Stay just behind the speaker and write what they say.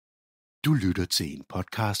Du lytter til en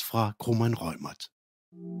podcast fra Kromann Reumert.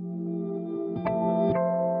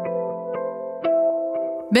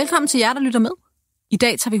 Velkommen til jer, der lytter med. I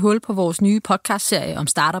dag tager vi hul på vores nye podcastserie om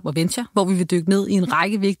startup og venture, hvor vi vil dykke ned i en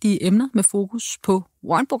række vigtige emner med fokus på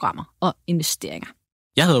warrantprogrammer og investeringer.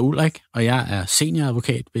 Jeg hedder Ulrik, og jeg er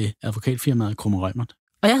senioradvokat ved advokatfirmaet Kromann Reumert.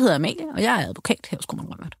 Og jeg hedder Amalie, og jeg er advokat her hos Kromann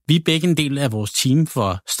Reumert. Vi er begge en del af vores team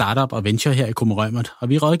for startup og venture her i Kromann Reumert, og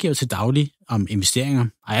vi rådgiver til daglig om investeringer,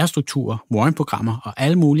 ejerstrukturer, warrantprogrammer og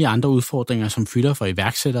alle mulige andre udfordringer, som fylder for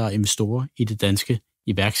iværksættere og investorer i det danske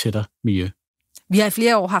iværksættermiljø. Vi har i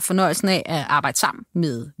flere år haft fornøjelsen af at arbejde sammen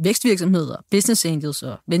med vækstvirksomheder, business angels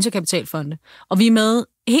og venturekapitalfonde, og vi er med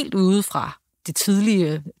helt ude fra det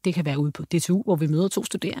tidlige, det kan være ude på DTU, hvor vi møder 2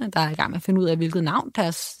 studerende, der er i gang med at finde ud af, hvilket navn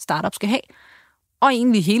deres startup skal have, og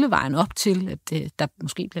egentlig hele vejen op til, at der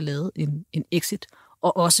måske bliver lavet en exit,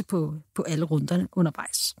 og også på alle runderne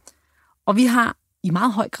undervejs. Og vi har i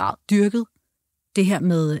meget høj grad dyrket det her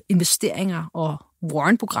med investeringer og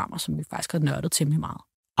warrantprogrammer, som vi faktisk har nørdet temmelig meget.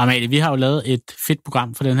 Amalie, vi har jo lavet et fedt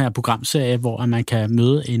program for den her programserie, hvor man kan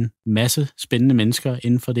møde en masse spændende mennesker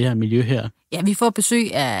inden for det her miljø her. Ja, vi får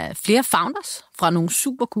besøg af flere founders fra nogle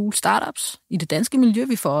super cool startups i det danske miljø.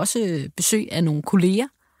 Vi får også besøg af nogle kolleger,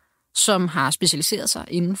 som har specialiseret sig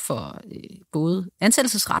inden for både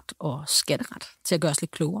ansættelsesret og skatteret til at gøre os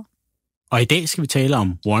lidt klogere. Og i dag skal vi tale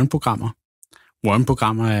om warrantprogrammer.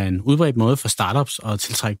 Warrantprogrammer er en udbredt måde for startups at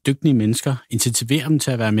tiltrække dygtige mennesker, incentivere dem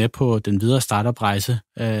til at være med på den videre startup-rejse.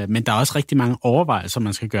 Men der er også rigtig mange overvejelser,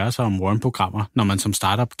 man skal gøre sig om warrantprogrammer, når man som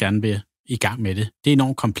startup gerne vil i gang med det. Det er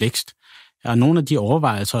enormt komplekst. Og nogle af de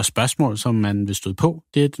overvejelser og spørgsmål, som man vil støde på,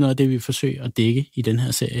 det er noget af det, vi forsøger at dække i den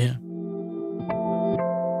her serie her.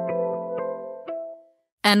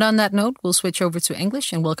 And on that note, we'll switch over to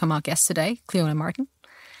English and welcome our guest today, Clionadh Martin.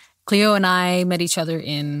 Cleo and I met each other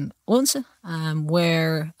in Odense,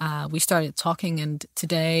 where we started talking, and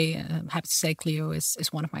today I'm happy to say Cleo is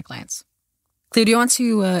one of my clients. Cleo, do you want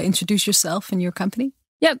to introduce yourself and your company?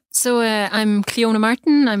 Yeah, so I'm Clionadh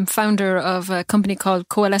Martin. I'm founder of a company called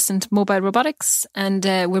Coalescent Mobile Robotics, and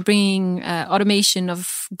we're bringing automation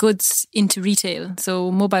of goods into retail.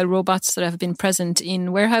 So mobile robots that have been present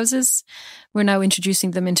in warehouses, we're now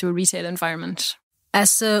introducing them into a retail environment.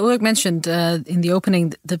 As Ulrik mentioned in the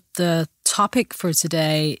opening, the topic for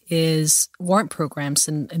today is warrant programs,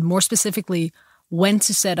 and more specifically, when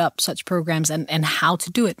to set up such programs and how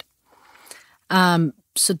to do it.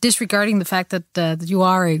 So disregarding the fact that you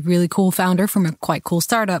are a really cool founder from a quite cool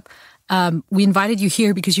startup, we invited you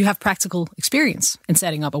here because you have practical experience in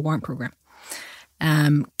setting up a warrant program.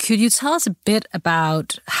 Could you tell us a bit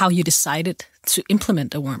about how you decided to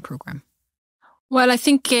implement a warrant program? Well, I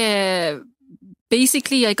think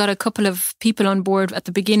basically I got a couple of people on board at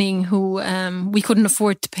the beginning who we couldn't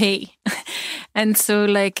afford to pay. And so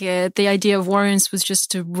the idea of warrants was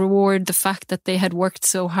just to reward the fact that they had worked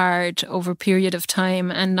so hard over a period of time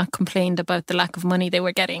and not complained about the lack of money they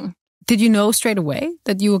were getting. Did you know straight away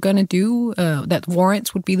that you were going to do that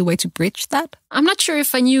warrants would be the way to bridge that? I'm not sure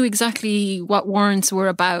if I knew exactly what warrants were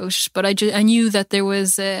about, but I knew that there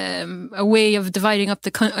was a way of dividing up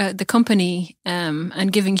the company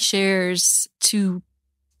and giving shares to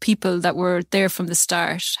people that were there from the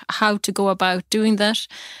start. How to go about doing that.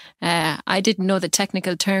 I didn't know the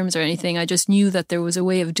technical terms or anything. I just knew that there was a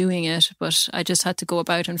way of doing it, but I just had to go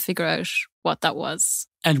about and figure out what that was.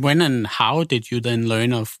 And when and how did you then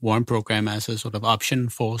learn of warrant program as a sort of option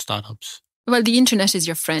for startups? Well, the internet is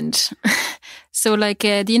your friend. So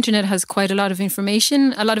the internet has quite a lot of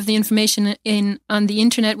information. A lot of the information on the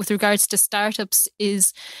internet with regards to startups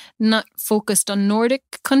is not focused on Nordic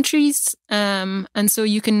countries. And so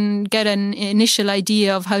you can get an initial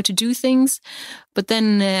idea of how to do things. But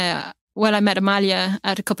then, I met Amalie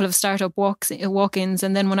at a couple of startup walk-ins.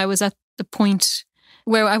 And then when I was at the point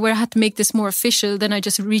where I had to make this more official, then I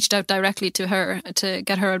just reached out directly to her to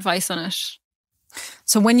get her advice on it.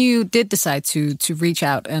 So when you did decide to reach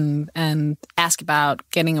out and ask about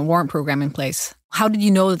getting a warrant program in place, how did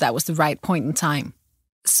you know that was the right point in time?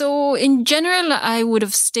 So in general, I would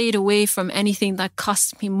have stayed away from anything that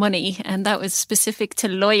cost me money, and that was specific to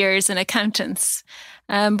lawyers and accountants.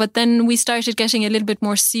 But then we started getting a little bit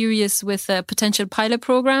more serious with a potential pilot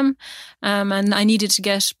program, and I needed to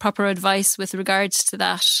get proper advice with regards to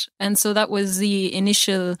that. And so that was the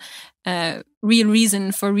initial real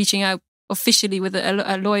reason for reaching out officially with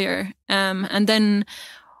a lawyer. And then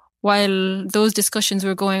while those discussions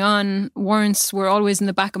were going on, warrants were always in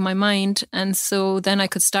the back of my mind. And so then I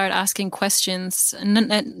could start asking questions,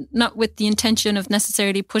 and not with the intention of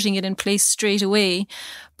necessarily putting it in place straight away,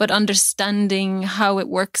 but understanding how it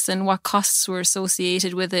works and what costs were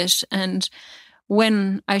associated with it. And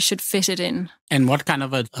when I should fit it in. And what kind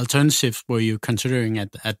of alternatives were you considering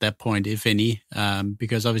at that point, if any?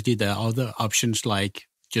 Because obviously there are other options like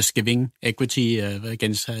just giving equity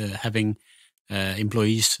against having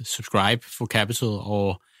employees subscribe for capital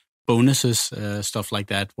or bonuses, stuff like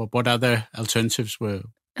that. What other alternatives were?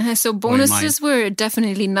 So bonuses were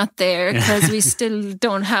definitely not there because we still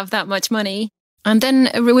don't have that much money. And then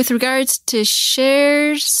with regards to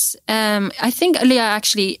shares, I think,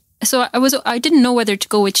 actually, so I didn't know whether to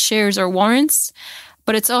go with shares or warrants,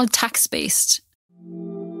 but it's all tax-based.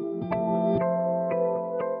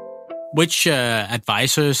 Which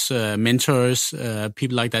advisors, mentors,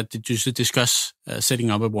 people like that did you discuss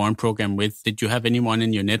setting up a warrant program with? Did you have anyone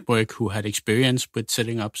in your network who had experience with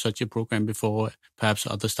setting up such a program before, perhaps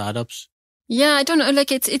other startups? Yeah, I don't know.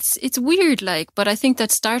 Like it's weird, like, but I think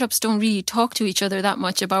that startups don't really talk to each other that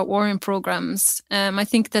much about warrant programs. I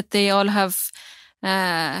think that they all have,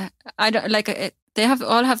 they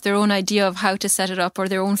all have their own idea of how to set it up or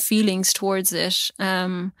their own feelings towards it.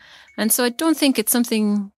 And so I don't think it's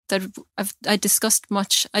something that I discussed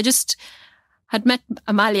much. I just had met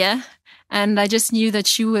Amalie, and I just knew that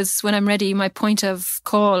she was, when I'm ready, my point of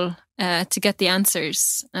call to get the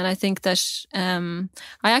answers. And I think that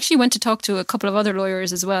I actually went to talk to a couple of other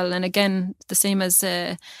lawyers as well. And again, the same as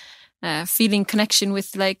feeling connection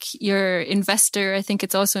with like your investor. I think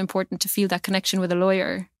it's also important to feel that connection with a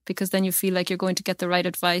lawyer, because then you feel like you're going to get the right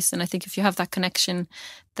advice. And I think if you have that connection,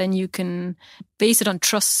 then you can base it on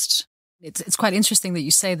trust. It's quite interesting that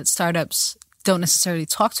you say that startups don't necessarily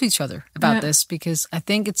talk to each other about this, because I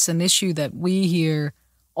think it's an issue that we hear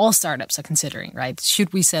all startups are considering, right?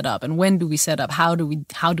 Should we set up, and when do we set up? How do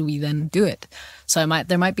we then do it? So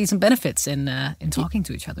there might be some benefits in talking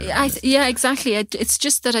to each other. Yeah, exactly. It's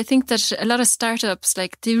just that I think that a lot of startups,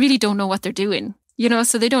 like, they really don't know what they're doing,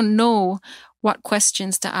 so they don't know what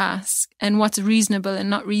questions to ask and what's reasonable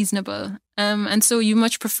and not reasonable. And so you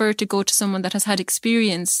much prefer to go to someone that has had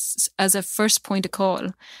experience as a first point of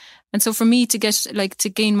call. And so for me to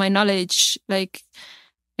gain my knowledge, like,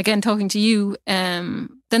 again, talking to you, then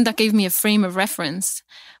that gave me a frame of reference.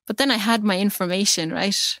 But then I had my information,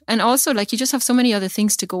 right? And also, like, you just have so many other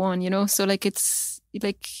things to go on, So, like, it's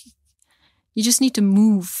like you just need to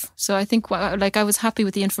move. So I think, like, I was happy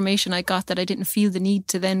with the information I got, that I didn't feel the need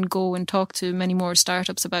to then go and talk to many more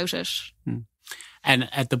startups about it. And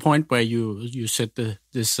at the point where you set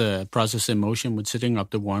this process in motion with setting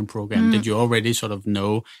up the warrant program, did you already sort of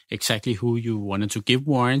know exactly who you wanted to give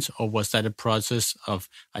warrants, or was that a process of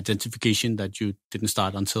identification that you didn't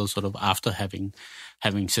start until sort of after having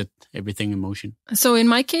set everything in motion? So in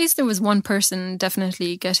my case, there was one person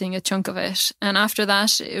definitely getting a chunk of it. And after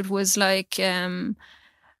that, it was like,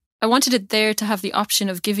 I wanted it there to have the option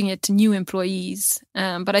of giving it to new employees.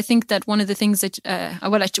 But I think that one of the things that,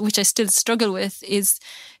 which I still struggle with, is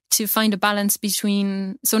to find a balance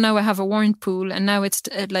between, so now I have a warrant pool, and now it's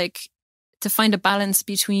like to find a balance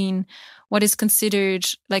between what is considered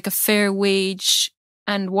like a fair wage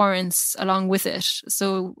and warrants along with it.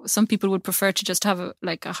 So some people would prefer to just have a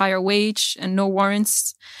higher wage and no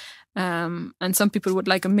warrants. And some people would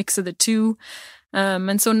like a mix of the two.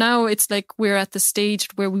 And so now it's like we're at the stage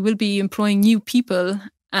where we will be employing new people,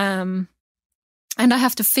 and I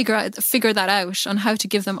have to figure that out on how to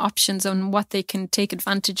give them options on what they can take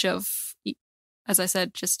advantage of. As I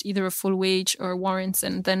said, just either a full wage or warrants,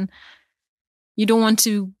 and then you don't want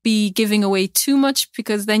to be giving away too much,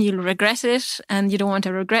 because then you'll regret it, and you don't want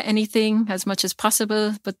to regret anything as much as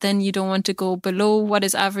possible. But then you don't want to go below what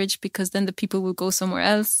is average, because then the people will go somewhere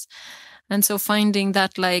else. And so finding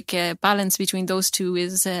that balance between those two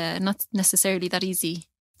is not necessarily that easy.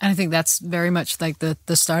 And I think that's very much like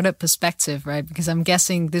the startup perspective, right? Because I'm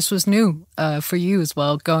guessing this was new for you as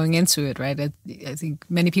well, going into it, right? I think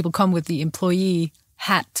many people come with the employee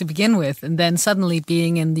hat to begin with, and then suddenly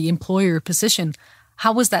being in the employer position.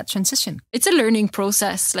 How was that transition? It's a learning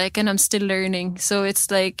process, and I'm still learning. So it's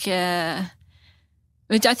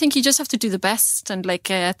I think you just have to do the best, and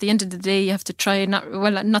at the end of the day, you have to try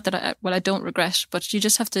I don't regret, but you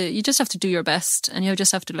just have to do your best, and you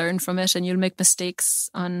just have to learn from it, and you'll make mistakes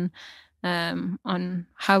on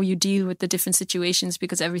how you deal with the different situations,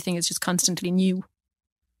 because everything is just constantly new.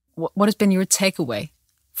 What has been your takeaway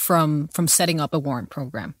from setting up a warrant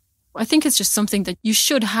program? I think it's just something that you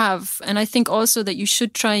should have. And I think also that you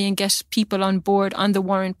should try and get people on board on the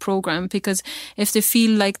warrant program, because if they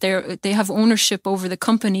feel like they have ownership over the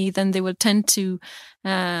company, then they will tend to,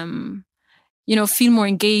 feel more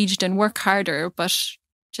engaged and work harder, but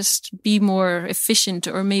just be more efficient,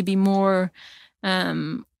 or maybe more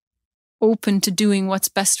open to doing what's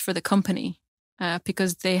best for the company,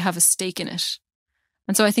 because they have a stake in it.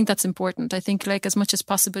 And so I think that's important. I think like as much as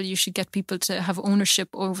possible, you should get people to have ownership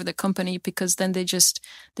over the company, because then they just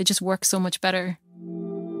work so much better.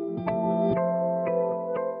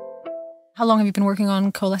 How long have you been working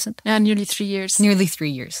on Coalescent? Nearly 3 years. Nearly 3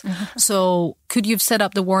 years. So could you have set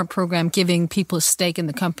up the warrant program giving people a stake in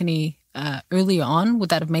the company earlier on? Would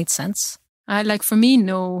that have made sense? For me,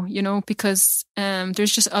 no, because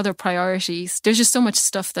there's just other priorities. There's just so much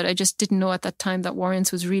stuff that I just didn't know at that time that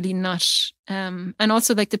warrants was really not. And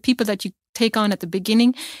also like the people that you take on at the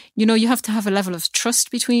beginning, you have to have a level of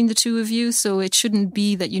trust between the two of you. So it shouldn't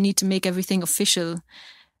be that you need to make everything official.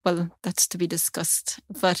 Well, that's to be discussed.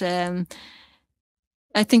 But I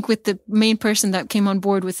think with the main person that came on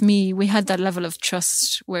board with me, we had that level of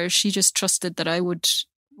trust where she just trusted that I would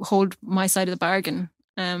hold my side of the bargain.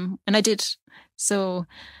 And I did. So,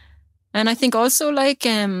 and I think also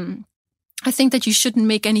I think that you shouldn't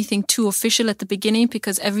make anything too official at the beginning,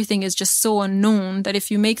 because everything is just so unknown that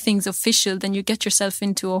if you make things official, then you get yourself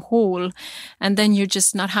into a hole and then you're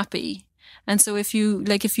just not happy. And so if you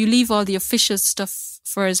leave all the official stuff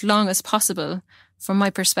for as long as possible, from my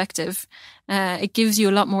perspective, it gives you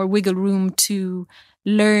a lot more wiggle room to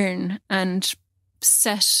learn and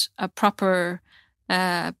set a proper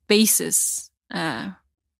basis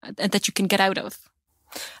that you can get out of.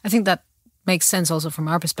 I think that makes sense also from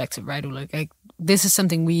our perspective, right? Like this is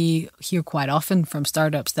something we hear quite often from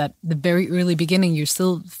startups, that the very early beginning, you're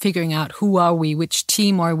still figuring out who are we, which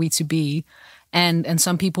team are we to be. And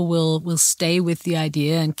some people will stay with the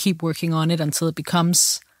idea and keep working on it until it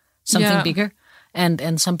becomes something bigger.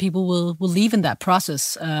 And some people will leave in that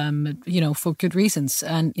process, for good reasons.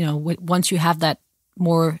 And, once you have that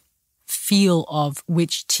more feel of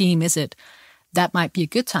which team is it, that might be a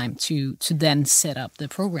good time to then set up the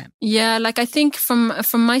program. Yeah, I think from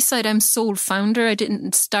my side, I'm sole founder. I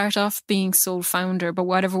didn't start off being sole founder, but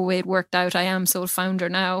whatever way it worked out, I am sole founder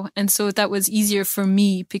now. And so that was easier for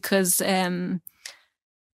me because, I'm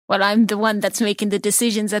the one that's making the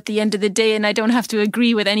decisions at the end of the day, and I don't have to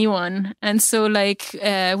agree with anyone. And so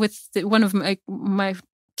with one of my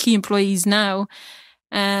key employees now,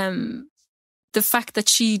 the fact that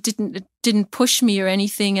she didn't push me or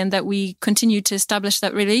anything, and that we continued to establish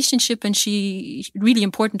that relationship, and she really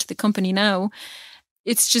important to the company now.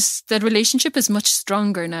 It's just that relationship is much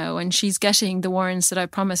stronger now, and she's getting the warrants that I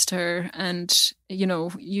promised her, and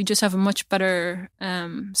you just have a much better,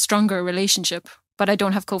 stronger relationship. But I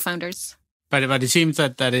don't have co-founders. But it seems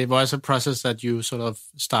that it was a process that you sort of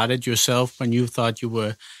started yourself when you thought you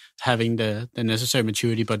were having the necessary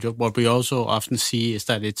maturity. But what we also often see is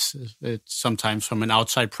that it's sometimes from an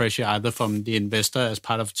outside pressure, either from the investor as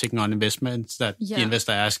part of taking on investments, that the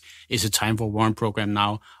investor asks, is it time for a warrant program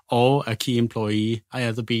now? Or a key employee,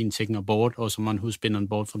 either being taken on board or someone who's been on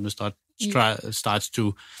board from the start starts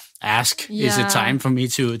to ask, is it time for me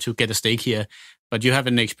to get a stake here? But you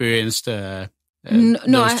haven't experienced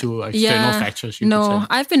those two external factors. Could say.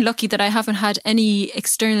 I've been lucky that I haven't had any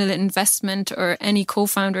external investment or any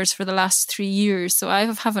co-founders for the last 3 years. So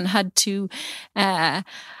I haven't had to.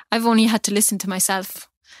 I've only had to listen to myself,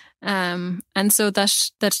 and so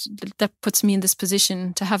that puts me in this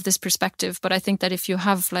position to have this perspective. But I think that if you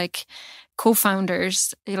have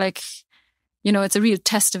co-founders, it's a real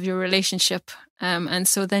test of your relationship, and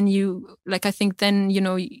so then you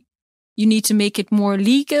need to make it more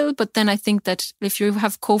legal. But then I think that if you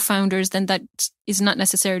have co-founders, then that is not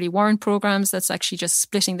necessarily warrant programs. That's actually just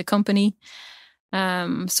splitting the company.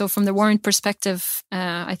 So from the warrant perspective,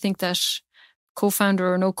 I think that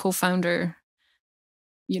co-founder or no co-founder,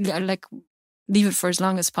 you leave it for as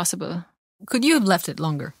long as possible. Could you have left it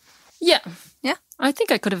longer? Yeah. Yeah. I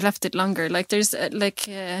think I could have left it longer. There's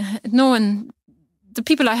no one, the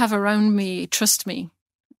people I have around me trust me.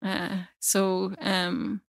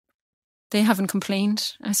 They haven't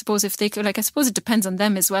complained. I suppose if they could, I suppose it depends on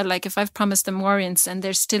them as well. If I've promised them warrants and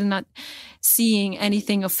they're still not seeing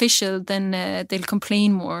anything official, then they'll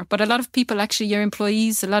complain more. But a lot of people, actually, your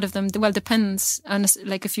employees, a lot of them, depends on,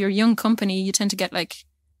 if you're a young company, you tend to get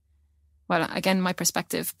again, my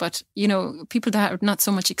perspective, but, people that have not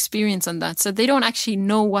so much experience on that. So they don't actually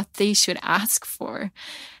know what they should ask for.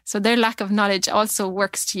 So their lack of knowledge also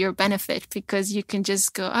works to your benefit, because you can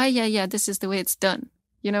just go, this is the way it's done.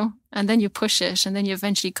 And then you push it, and then you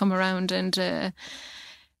eventually come around and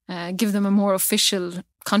give them a more official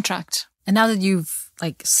contract. And now that you've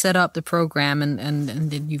set up the program and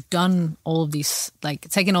then you've done all of these,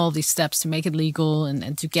 taken all of these steps to make it legal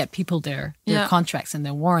and to get people their contracts and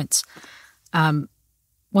their warrants,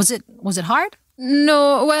 was it hard?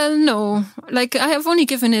 No, no. I have only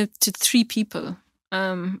given it to 3 people,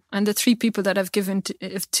 and the 3 people that I've given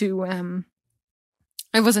to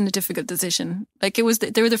It wasn't a difficult decision. Like they were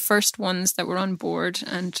the first ones that were on board,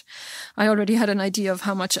 and I already had an idea of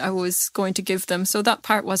how much I was going to give them. So that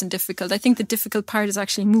part wasn't difficult. I think the difficult part is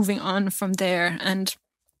actually moving on from there. And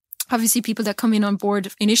obviously people that come in on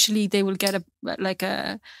board initially, they will get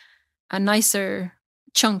a nicer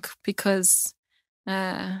chunk because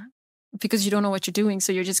you don't know what you're doing.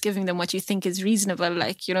 So you're just giving them what you think is reasonable,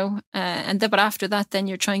 but after that, then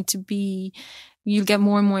you're trying to you'll get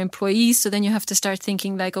more and more employees. So then you have to start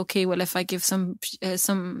thinking like, okay, well, if I give some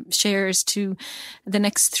shares to the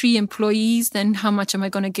next 3 employees, then how much am I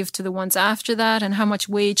going to give to the ones after that? And how much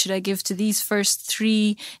wage should I give to these first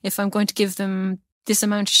 3 if I'm going to give them this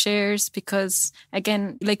amount of shares? Because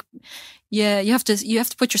again, you have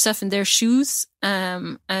to put yourself in their shoes,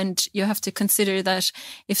 and you have to consider that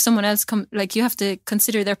if someone else you have to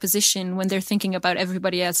consider their position when they're thinking about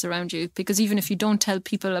everybody else around you. Because even if you don't tell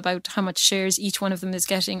people about how much shares each one of them is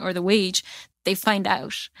getting or the wage, they find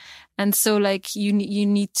out. And so you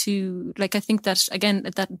need to I think that again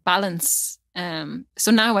that balance.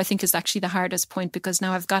 So now I think is actually the hardest point, because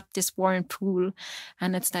now I've got this warrant pool,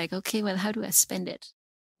 and it's like, okay, well, how do I spend it?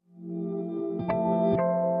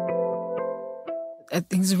 I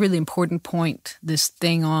think it's a really important point, this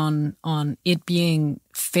thing on it being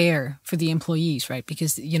fair for the employees, right?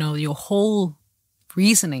 Because, your whole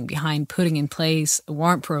reasoning behind putting in place a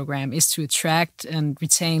warrant program is to attract and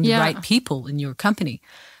retain the right people in your company.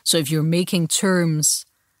 So if you're making terms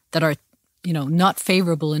that are, not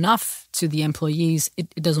favorable enough to the employees, it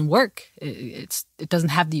doesn't work. It doesn't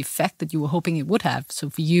have the effect that you were hoping it would have. So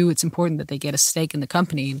for you, it's important that they get a stake in the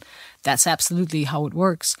company. And that's absolutely how it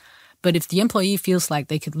works. But if the employee feels like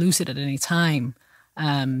they could lose it at any time,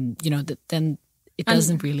 then it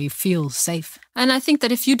doesn't really feel safe. And I think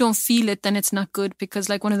that if you don't feel it, then it's not good, because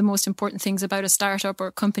one of the most important things about a startup or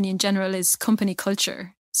a company in general is company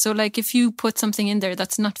culture. So if you put something in there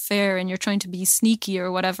that's not fair and you're trying to be sneaky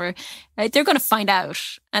or whatever, they're going to find out.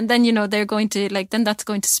 And then, they're going to then that's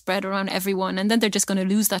going to spread around everyone. And then they're just going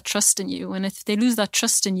to lose that trust in you. And if they lose that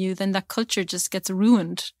trust in you, then that culture just gets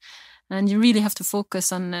ruined. And you really have to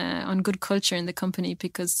focus on good culture in the company,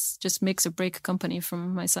 because it just makes or break a company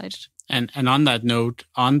from my side. And on that note,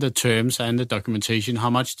 on the terms and the documentation, how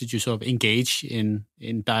much did you sort of engage in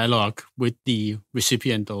dialogue with the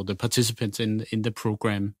recipient or the participants in the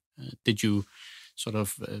program? Did you sort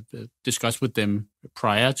of discuss with them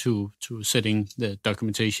prior to setting the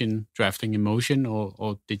documentation drafting in motion,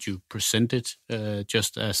 or did you present it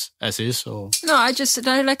just as is? Or no, I just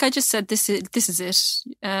said this is it,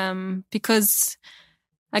 because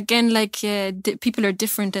again, people are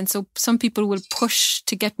different, and so some people will push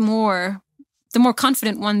to get more. The more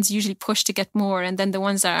confident ones usually push to get more, and then the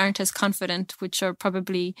ones that aren't as confident, which are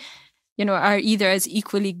probably, are either as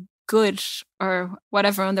equally good or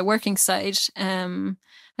whatever on the working side.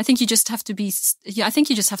 I think you just have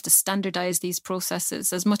to standardize these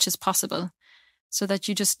processes as much as possible, so that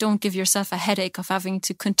you just don't give yourself a headache of having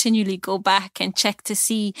to continually go back and check to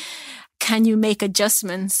see, can you make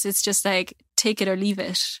adjustments? It's just take it or leave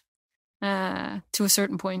it to a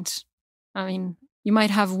certain point. I mean, you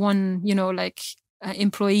might have one,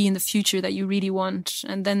 employee in the future that you really want,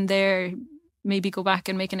 and then there maybe go back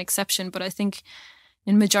and make an exception. But I think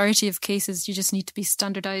in majority of cases, you just need to be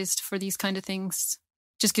standardized for these kind of things.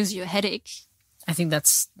 It just gives you a headache. I think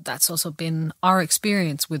that's also been our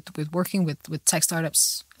experience with working with tech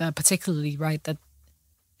startups, particularly, right? That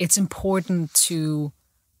it's important to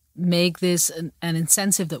make this an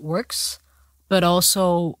incentive that works, but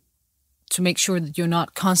also to make sure that you're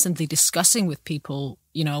not constantly discussing with people,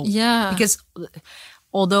 because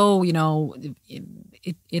although,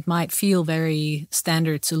 it might feel very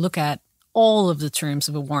standard to look at, all of the terms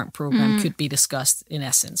of a warrant program could be discussed in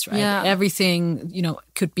essence, right? Yeah. Everything,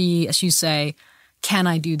 could be, as you say, can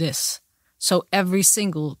I do this? So every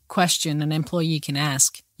single question an employee can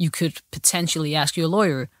ask, you could potentially ask your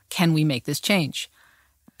lawyer, can we make this change?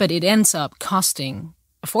 But it ends up costing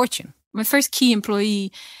a fortune. My first key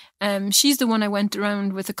employee, she's the one I went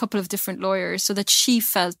around with a couple of different lawyers so that she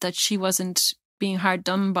felt that she wasn't being hard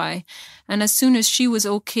done by. And as soon as she was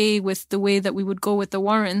okay with the way that we would go with the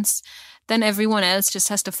warrants, then everyone else just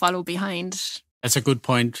has to follow behind. That's a good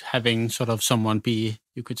point, having sort of someone be,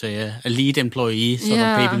 you could say, a lead employee, sort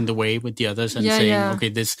of paving the way with the others and saying,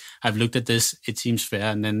 okay, I've looked at this, it seems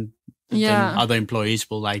fair, and then other employees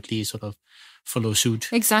will likely sort of follow suit.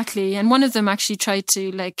 Exactly. And one of them actually tried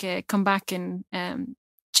to come back and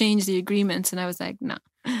change the agreements, and I was like, no.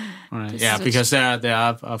 Right. Yeah, because there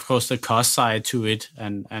are of course the cost side to it,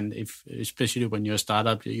 and if especially when you're a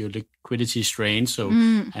startup, your liquidity is strained. So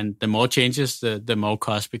and the more changes, the more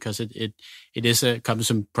cost, because it is a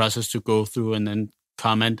cumbersome process to go through and then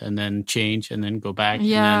comment and then change and then go back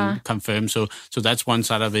and then confirm. So that's one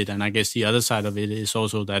side of it. And I guess the other side of it is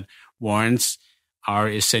also that warrants are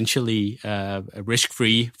essentially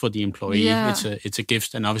risk-free for the employee. Yeah. It's a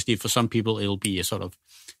gift, and obviously for some people it'll be a sort of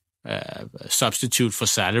substitute for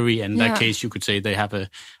salary. And in that case, you could say they have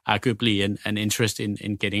arguably an interest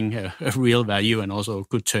in getting a real value and also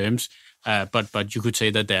good terms. But you could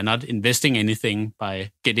say that they're not investing anything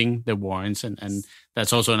by getting the warrants, and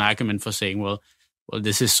that's also an argument for saying, well,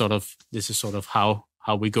 this is sort of how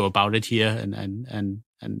we go about it here, and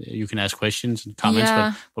you can ask questions and comments,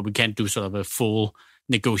 but we can't do sort of a full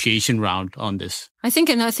negotiation round on this. I think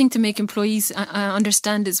to make employees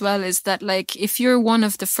understand as well is that, like, if you're one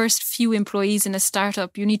of the first few employees in a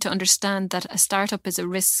startup, you need to understand that a startup is a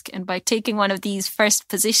risk, and by taking one of these first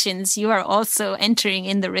positions, you are also entering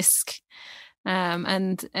in the risk.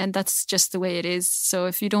 And that's just the way it is. So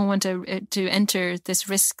if you don't want to enter this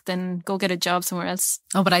risk, then go get a job somewhere else.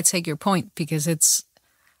 Oh, but I take your point, because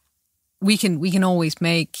we can always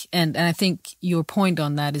make, and I think your point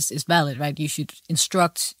on that is valid, right? You should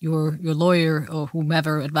instruct your lawyer or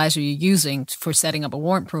whomever advisor you're using for setting up a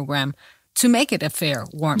warrant program to make it a fair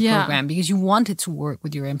warrant program, because you want it to work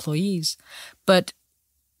with your employees. But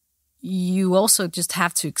you also just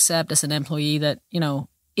have to accept as an employee that,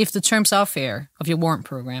 if the terms are fair of your warrant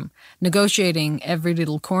program, negotiating every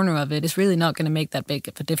little corner of it is really not going to make that big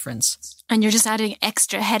of a difference. And you're just adding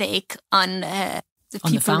extra headache on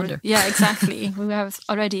the founder. Yeah, exactly. We have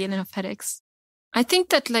already enough headaches. I think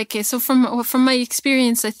that, so from my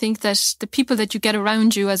experience, I think that the people that you get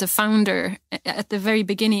around you as a founder at the very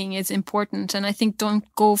beginning is important. And I think don't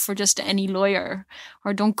go for just any lawyer,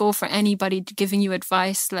 or don't go for anybody giving you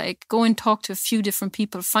advice. Like, go and talk to a few different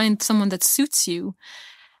people, find someone that suits you,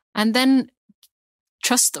 and then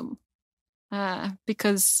trust them,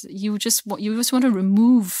 because you just want to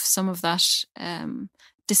remove some of that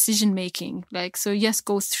decision making. So yes,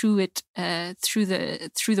 go through it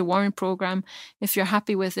through the warrant program. If you're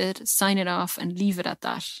happy with it, sign it off and leave it at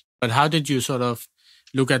that. But how did you sort of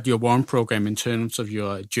look at your warrant program in terms of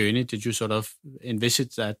your journey? Did you sort of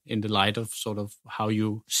envisage that in the light of sort of how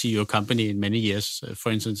you see your company in many years?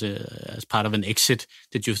 For instance, as part of an exit,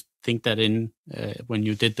 did you think that in when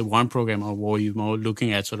you did the warrant program, or were you more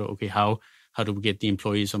looking at sort of, okay, how do we get the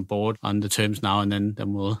employees on board on the terms now, and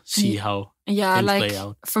then we'll see how things play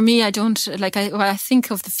out? For me, I don't I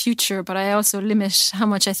think of the future, but I also limit how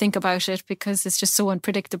much I think about it, because it's just so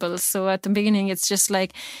unpredictable. So at the beginning, it's just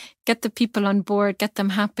like, get the people on board, get them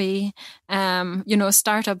happy.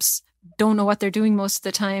 Startups don't know what they're doing most of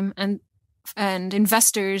the time, and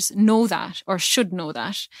investors know that, or should know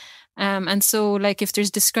that. And so, if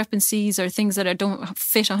there's discrepancies or things that don't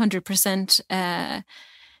fit 100%,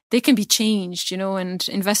 they can be changed, and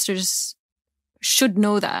investors should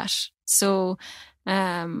know that. So,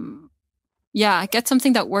 get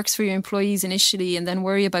something that works for your employees initially, and then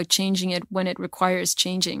worry about changing it when it requires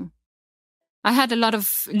changing. I had a lot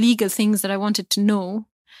of legal things that I wanted to know,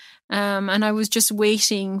 and I was just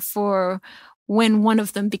waiting for when one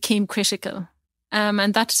of them became critical.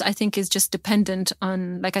 And that, I think, is just dependent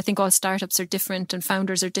on, I think all startups are different and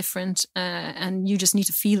founders are different, and you just need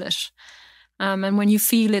to feel it. And when you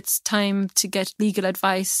feel it's time to get legal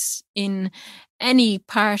advice in any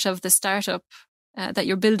part of the startup that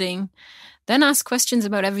you're building, then ask questions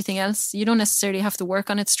about everything else. You don't necessarily have to work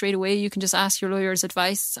on it straight away. You can just ask your lawyer's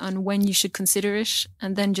advice on when you should consider it,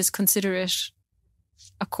 and then just consider it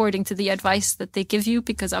according to the advice that they give you,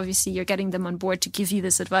 because obviously you're getting them on board to give you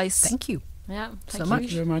this advice. Thank you. Yeah,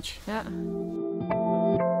 thank you very much. Yeah.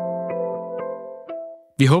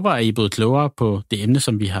 Vi håber, at I er blevet klogere på det emne,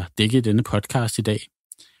 som vi har dækket i denne podcast i dag.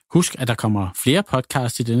 Husk, at der kommer flere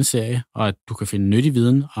podcasts i denne serie, og at du kan finde nyttig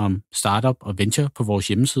viden om startup og venture på vores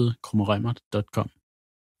hjemmeside, warrantprogrammer.com.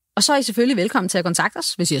 Og så er I selvfølgelig velkommen til at kontakte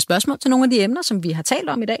os, hvis I har spørgsmål til nogle af de emner, som vi har talt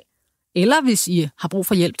om i dag, eller hvis I har brug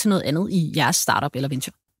for hjælp til noget andet i jeres startup eller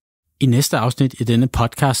venture. I næste afsnit i denne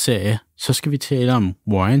podcastserie, så skal vi tale om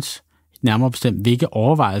warrants, nærmere bestemt hvilke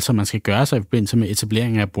overvejelser man skal gøre sig i forbindelse med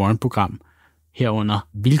etablering af et warrantprogram, herunder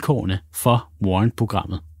vilkårene for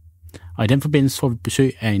warrantprogrammet. Og i den forbindelse får vi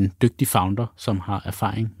besøg af en dygtig founder, som har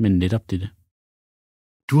erfaring med netop dette.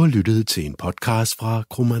 Du har lyttet til en podcast fra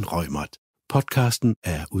Coalescent Mobile. Podcasten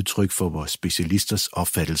er udtryk for vores specialisters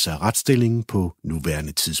opfattelse af retsstillingen på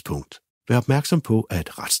nuværende tidspunkt. Vær opmærksom på,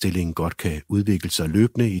 at retsstillingen godt kan udvikle sig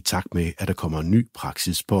løbende i takt med, at der kommer ny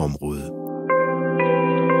praksis på området.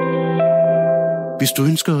 Hvis du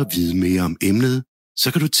ønsker at vide mere om emnet,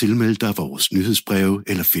 så kan du tilmelde dig vores nyhedsbreve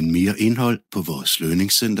eller finde mere indhold på vores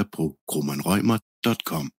learningcenter på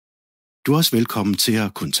warrantprogrammer.com. Du er også velkommen til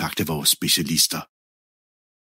at kontakte vores specialister.